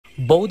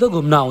बौद्ध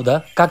घुम्न आउँदा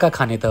काका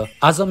खाने त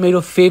आज मेरो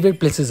फेभरेट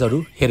प्लेसेसहरु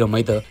हेरौँ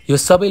है त। यो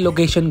सबै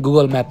लोकेसन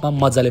गुगल म्यापमा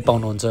मजाले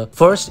पाउनुहुन्छ।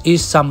 First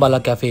is शाम्बाला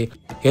cafe.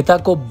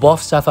 यताको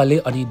बफ साफाले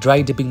अनि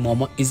dry dipping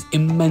momo is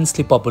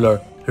immensely popular.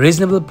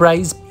 Reasonable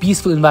price,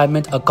 peaceful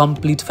environment, a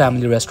complete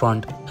family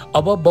restaurant.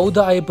 अब बौद्ध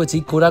आएपछि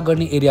कोरा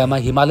गर्ने एरियामा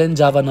हिमालयन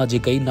जावा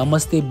नजिकै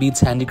नमस्ते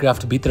बीच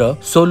ह्यान्डिक्राफ्ट भित्र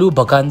सोलु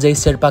भकान्जै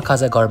शेर्पा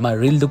खाजा घरमा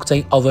रिलदुक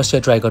चाहिँ अवश्य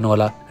ट्राई गर्नु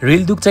होला।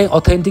 रिलदुक चाहिँ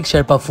अथेन्टिक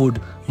शेर्पा फुड।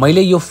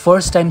 मैले यो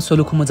फर्स्ट टाइम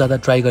सोलुखुमा जाँदा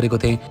ट्राई गरेको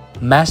थिएँ।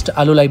 म्यास्ड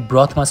आलुलाई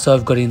ब्रथमा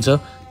सर्भ गरिन्छ,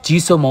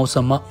 चिसो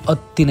मौसममा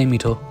अति नै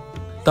मिठो।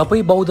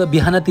 तपाई बौद्ध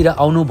बिहानतिर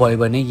आउनु भयो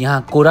भने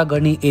यहाँ कोरा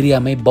गर्ने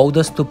एरियामै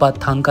बौद्ध स्तूपा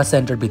थाङ्का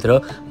सेन्टर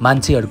भित्र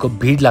मान्छेहरूको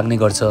भिड लाग्ने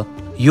गर्छ।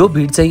 यो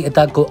भिड चाहिँ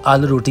यताको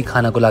आलु रोटी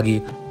खानको लागि।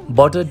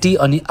 बटर टी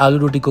अनि आलु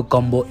रोटीको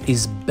कम्बो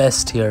इज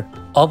बेस्ट हियर।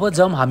 अब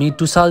जम हामी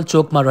टुसाल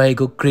चोकमा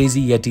रहेको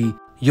क्रेजी येटी।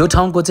 यो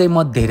ठाउँको चाहिँ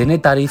म धेरै नै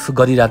तारिफ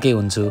गरिराकै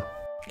हुन्छु।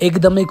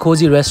 एकदमै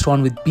खोजी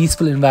रेस्टुरेन्ट विथ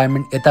पीसफुल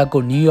इन्भाइरोमेन्ट।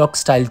 यताको New York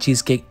style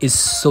cheese cake is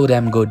so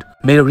dam good.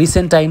 मेरो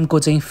रिसेन्ट टाइमको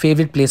चाहिँ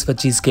favourite place for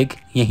cheese cake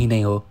यही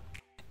नै हो।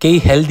 केही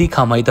हेल्दी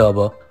खाम है त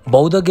अब।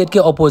 बौद्ध गेटकै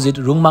अपोजिट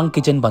रुङमाङ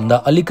किचन भन्दा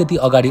अलिकति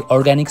अगाडि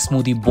अर्ग्यानिक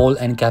स्मूदी बोल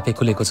एन्ड क्याफे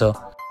खुलेको छ।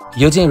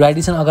 यो चाहिँ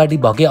रेडिसन अगाडि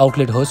भएकै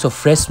आउटलेट हो, सो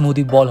फ्रेस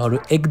स्मूदी बलहरू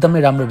एकदमै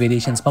राम्रो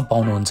भेरिएसन्समा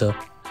पाउनुहुन्छ।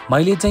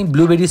 मैले चाहिँ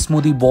ब्लुबेरी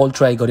स्मूदी बल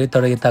ट्राई गरेँ,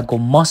 तर यताको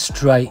मस्ट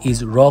ट्राई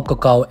इज र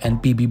cacao and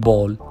PV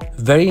ball.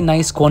 Very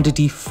nice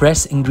quantity,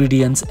 fresh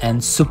ingredients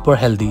and super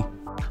healthy.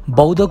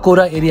 बौद्ध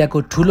कोरा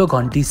एरियाको ठुलो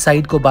घन्टी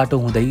साइडको बाटो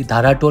हुँदै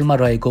धाराटोलमा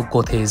रहेको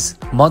कोथेज।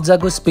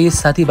 मजाको स्पेस,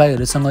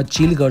 साथीभाइहरूसँग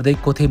चिल गर्दै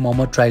कोथे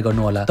मोमो ट्राई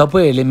गर्नु होला।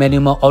 तपाईहरुले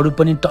मेन्युमा अरु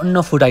पनि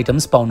टन्न फुड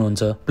आइटम्स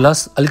पाउनुहुन्छ।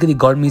 प्लस अलिकति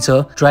गर्मी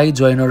छ, try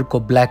जोइनरको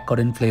black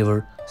current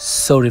flavour,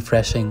 so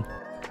refreshing.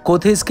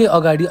 कोथेजकै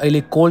अगाडि अहिले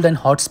cold and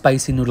hot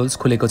spicy noodles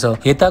खुलेको छ।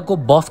 यताको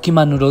बफ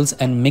किमा नुडल्स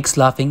एन्ड मिक्स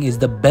लाफिङ is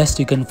the best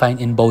you can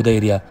find in बौद्ध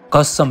एरिया।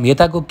 कसम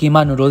यताको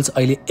किमा नुडल्स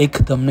अहिले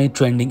एकदम नै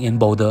ट्रेन्डिङ इन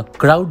बौद्ध।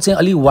 क्राउड चाहिँ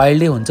अलि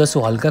वाइल्डै हुन्छ, सो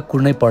हल्का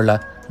कुर्नै पर्ला,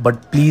 बट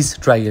प्लिज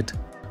ट्राई इट।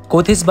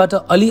 कोथेजबाट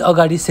अलि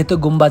अगाडि सेतो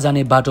गुम्बा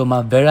जाने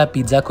बाटोमा भेरा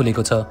पिज्जा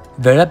खुलेको छ।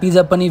 भेरा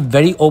पिज्जा पनि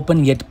very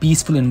open yet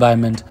peaceful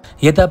environment.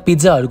 यता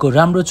पिज्जाहरूको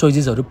राम्रो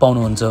चोइसेसहरू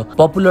पाउनुहुन्छ।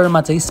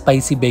 पपुलरमा चाहिँ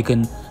स्पाइसी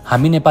बेकन।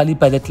 हामी Nepali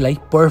प्यालेटलाई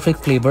perfect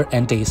flavour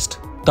and test.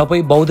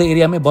 तपाई बौद्ध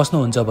एरियामै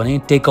बस्नुहुन्छ भने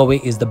take away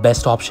is the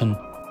best option.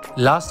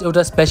 Last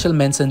एउटा स्पेशल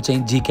मेन्सन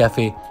चाहिँ जी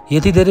क्याफे।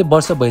 यति धेरै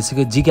वर्ष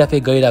भइसक्यो जी क्याफे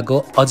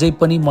गइरहेको, अझै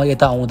पनि म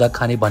यता आउँदा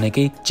खाने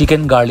भनेकै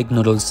चिकन गार्लिक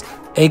नुडल्स।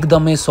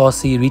 एकदमै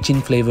ससी, rich in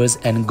flavours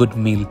and good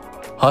मिल।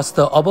 हस्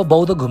त अब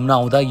बौद्ध घुम्न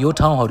आउँदा यो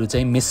ठाउँहरू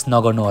चाहिँ मिस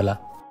नगर्नु होला।